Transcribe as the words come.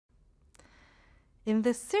In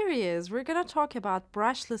this series, we're going to talk about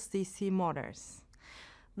brushless DC motors.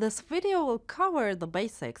 This video will cover the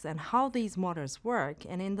basics and how these motors work,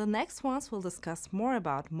 and in the next ones we'll discuss more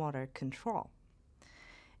about motor control.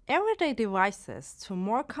 Everyday devices to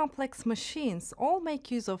more complex machines all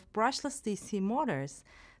make use of brushless DC motors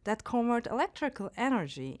that convert electrical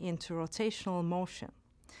energy into rotational motion.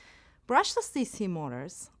 Brushless DC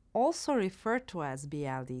motors, also referred to as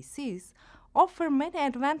BLDCs, offer many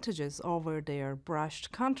advantages over their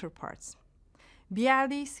brushed counterparts.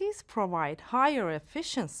 BLDCs provide higher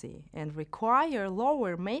efficiency and require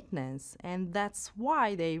lower maintenance, and that's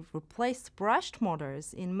why they've replaced brushed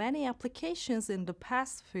motors in many applications in the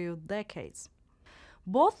past few decades.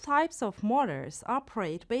 Both types of motors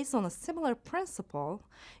operate based on a similar principle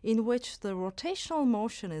in which the rotational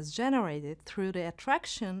motion is generated through the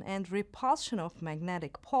attraction and repulsion of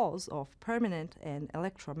magnetic poles of permanent and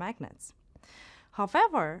electromagnets.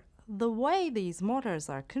 However, the way these motors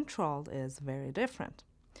are controlled is very different.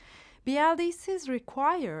 BLDCs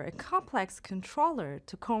require a complex controller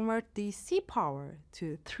to convert DC power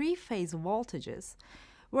to three-phase voltages,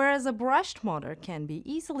 whereas a brushed motor can be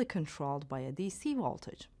easily controlled by a DC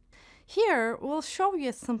voltage. Here, we'll show you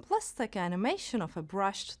a simplistic animation of a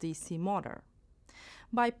brushed DC motor.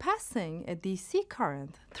 By passing a DC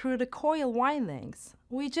current through the coil windings,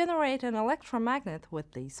 we generate an electromagnet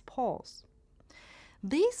with these poles.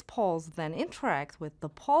 These poles then interact with the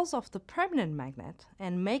poles of the permanent magnet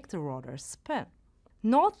and make the rotor spin.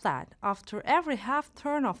 Note that after every half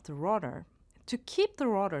turn of the rotor, to keep the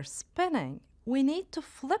rotor spinning, we need to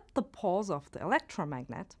flip the poles of the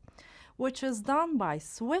electromagnet, which is done by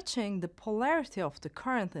switching the polarity of the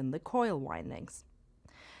current in the coil windings.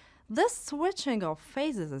 This switching of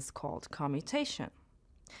phases is called commutation.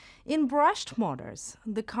 In brushed motors,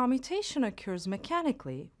 the commutation occurs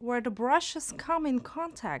mechanically, where the brushes come in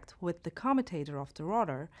contact with the commutator of the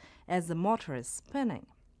rotor as the motor is spinning.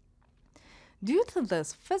 Due to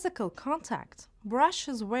this physical contact,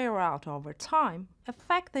 brushes wear out over time,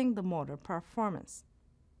 affecting the motor performance.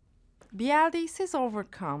 BLDCs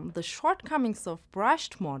overcome the shortcomings of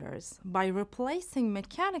brushed motors by replacing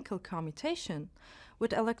mechanical commutation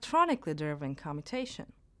with electronically driven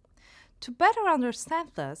commutation. To better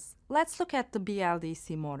understand this, let's look at the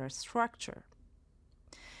BLDC motor structure.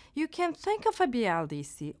 You can think of a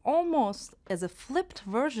BLDC almost as a flipped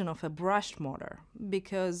version of a brushed motor,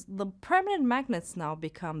 because the permanent magnets now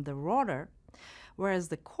become the rotor, whereas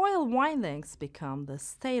the coil windings become the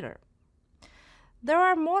stator. There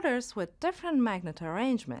are motors with different magnet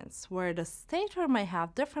arrangements, where the stator may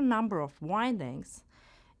have different number of windings,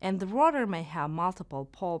 and the rotor may have multiple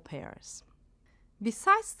pole pairs.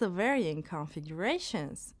 Besides the varying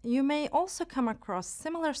configurations, you may also come across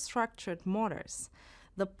similar structured motors,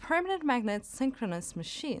 the Permanent Magnet Synchronous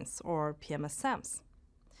Machines, or PMSMs.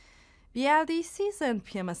 BLDCs and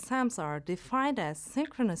PMSMs are defined as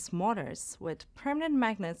synchronous motors with permanent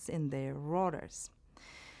magnets in their rotors.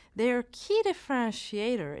 Their key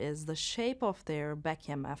differentiator is the shape of their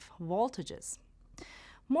back-EMF voltages.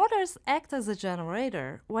 Motors act as a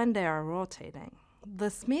generator when they are rotating.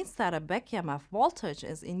 This means that a back-EMF voltage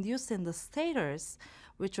is induced in the stators,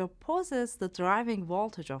 which opposes the driving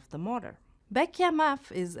voltage of the motor.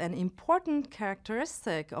 Back-EMF is an important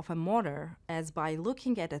characteristic of a motor, as by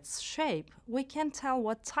looking at its shape, we can tell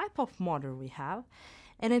what type of motor we have,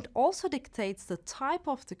 and it also dictates the type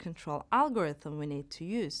of the control algorithm we need to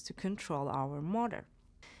use to control our motor.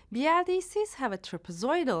 BLDCs have a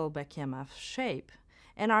trapezoidal back-EMF shape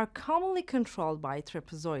and are commonly controlled by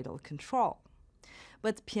trapezoidal control.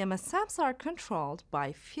 But PMSMs are controlled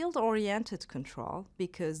by field-oriented control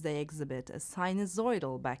because they exhibit a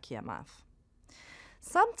sinusoidal back-EMF.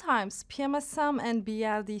 Sometimes PMSM and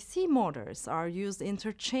BLDC motors are used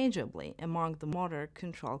interchangeably among the motor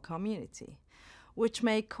control community, which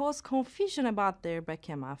may cause confusion about their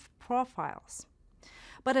back-EMF profiles.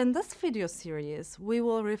 But in this video series, we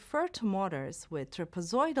will refer to motors with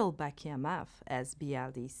trapezoidal back-EMF as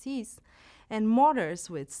BLDCs and motors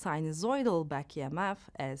with sinusoidal back-EMF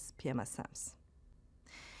as PMSMs.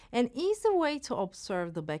 An easy way to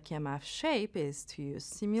observe the back-EMF shape is to use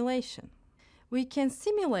simulation. We can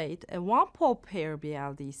simulate a one-pole pair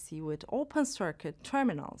BLDC with open-circuit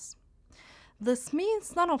terminals. This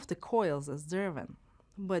means none of the coils is driven,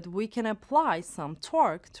 but we can apply some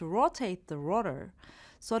torque to rotate the rotor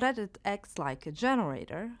so that it acts like a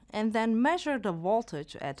generator, and then measure the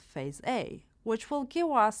voltage at phase A, which will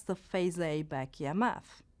give us the phase A back-EMF.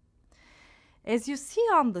 As you see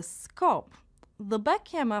on the scope, the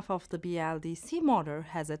back-EMF of the BLDC motor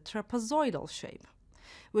has a trapezoidal shape,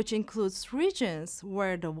 which includes regions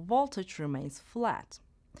where the voltage remains flat.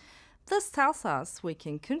 This tells us we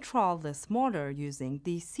can control this motor using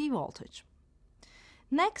DC voltage.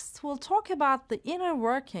 Next, we'll talk about the inner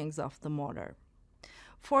workings of the motor.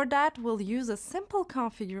 For that, we'll use a simple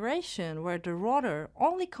configuration where the rotor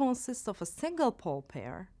only consists of a single pole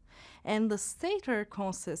pair and the stator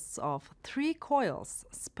consists of 3 coils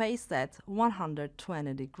spaced at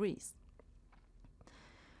 120 degrees.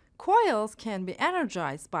 Coils can be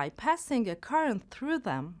energized by passing a current through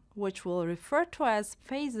them, which we'll refer to as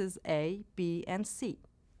phases A, B, and C.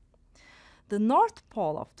 The north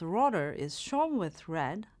pole of the rotor is shown with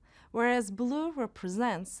red, whereas blue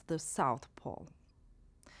represents the south pole.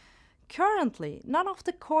 Currently, none of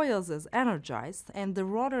the coils is energized and the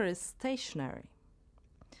rotor is stationary.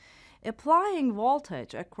 Applying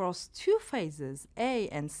voltage across 2 phases A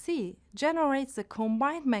and C generates a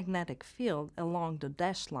combined magnetic field along the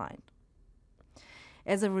dashed line.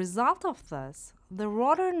 As a result of this, the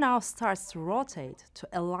rotor now starts to rotate to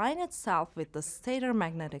align itself with the stator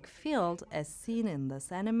magnetic field as seen in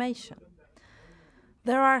this animation.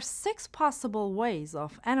 There are 6 possible ways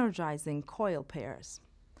of energizing coil pairs.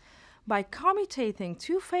 By commutating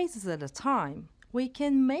 2 phases at a time, we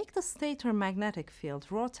can make the stator magnetic field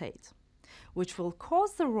rotate, which will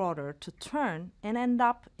cause the rotor to turn and end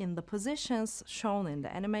up in the positions shown in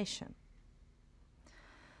the animation.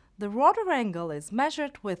 The rotor angle is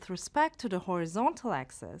measured with respect to the horizontal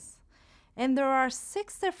axis, and there are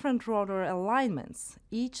 6 different rotor alignments,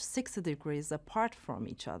 each 60 degrees apart from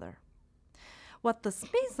each other. What this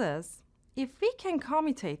means is, if we can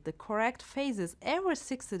commutate the correct phases every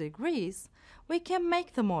 60 degrees, we can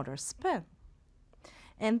make the motor spin.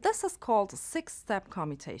 And this is called 6-step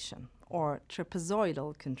commutation, or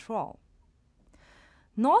trapezoidal control.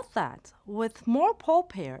 Note that with more pole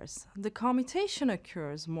pairs, the commutation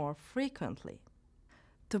occurs more frequently.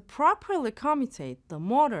 To properly commutate the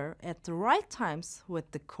motor at the right times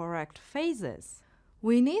with the correct phases,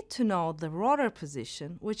 we need to know the rotor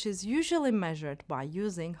position, which is usually measured by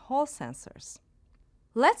using Hall sensors.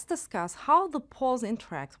 Let's discuss how the poles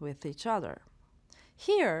interact with each other.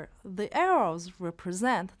 Here, the arrows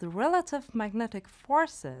represent the relative magnetic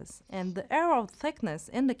forces, and the arrow thickness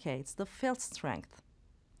indicates the field strength.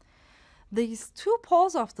 These 2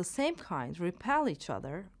 poles of the same kind repel each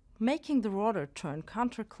other, making the rotor turn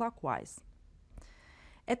counterclockwise.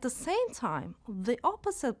 At the same time, the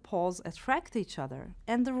opposite poles attract each other,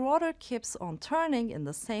 and the rotor keeps on turning in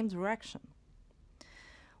the same direction.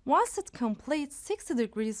 Once it completes 60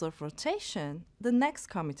 degrees of rotation, the next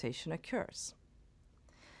commutation occurs.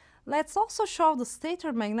 Let's also show the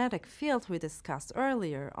stator magnetic field we discussed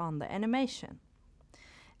earlier on the animation.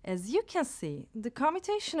 As you can see, the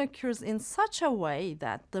commutation occurs in such a way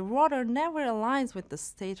that the rotor never aligns with the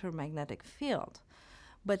stator magnetic field,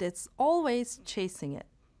 but it's always chasing it.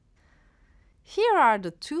 Here are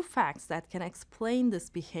the 2 facts that can explain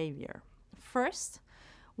this behavior. First,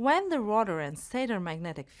 when the rotor and stator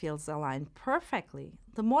magnetic fields align perfectly,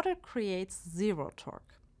 the motor creates 0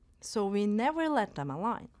 torque, so we never let them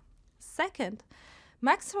align. Second,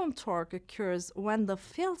 maximum torque occurs when the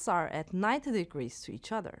fields are at 90 degrees to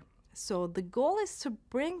each other, so the goal is to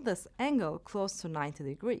bring this angle close to 90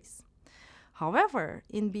 degrees. However,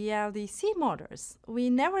 in BLDC motors, we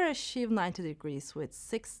never achieve 90 degrees with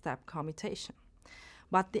 6-step commutation,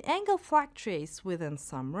 but the angle fluctuates within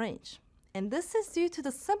some range, and this is due to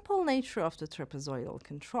the simple nature of the trapezoidal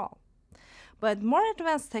control. But more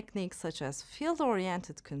advanced techniques such as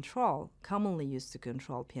field-oriented control, commonly used to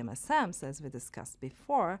control PMSMs as we discussed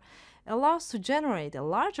before, allows to generate a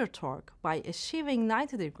larger torque by achieving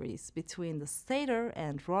 90 degrees between the stator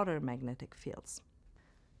and rotor magnetic fields.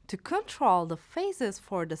 To control the phases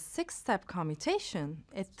for the 6-step commutation,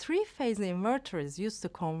 a 3-phase inverter is used to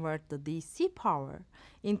convert the DC power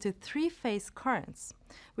into 3-phase currents,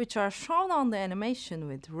 which are shown on the animation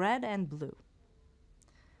with red and blue.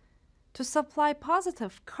 To supply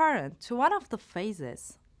positive current to one of the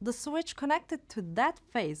phases, the switch connected to that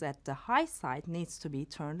phase at the high side needs to be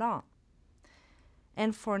turned on.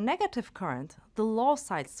 And for negative current, the low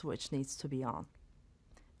side switch needs to be on.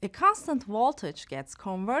 A constant voltage gets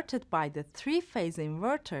converted by the 3-phase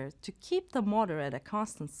inverter to keep the motor at a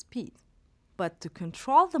constant speed. But to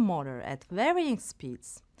control the motor at varying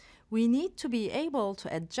speeds, we need to be able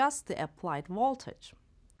to adjust the applied voltage.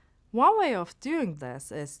 One way of doing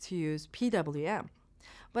this is to use PWM,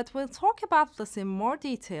 but we'll talk about this in more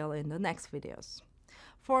detail in the next videos.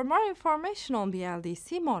 For more information on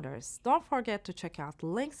BLDC motors, don't forget to check out the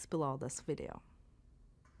links below this video.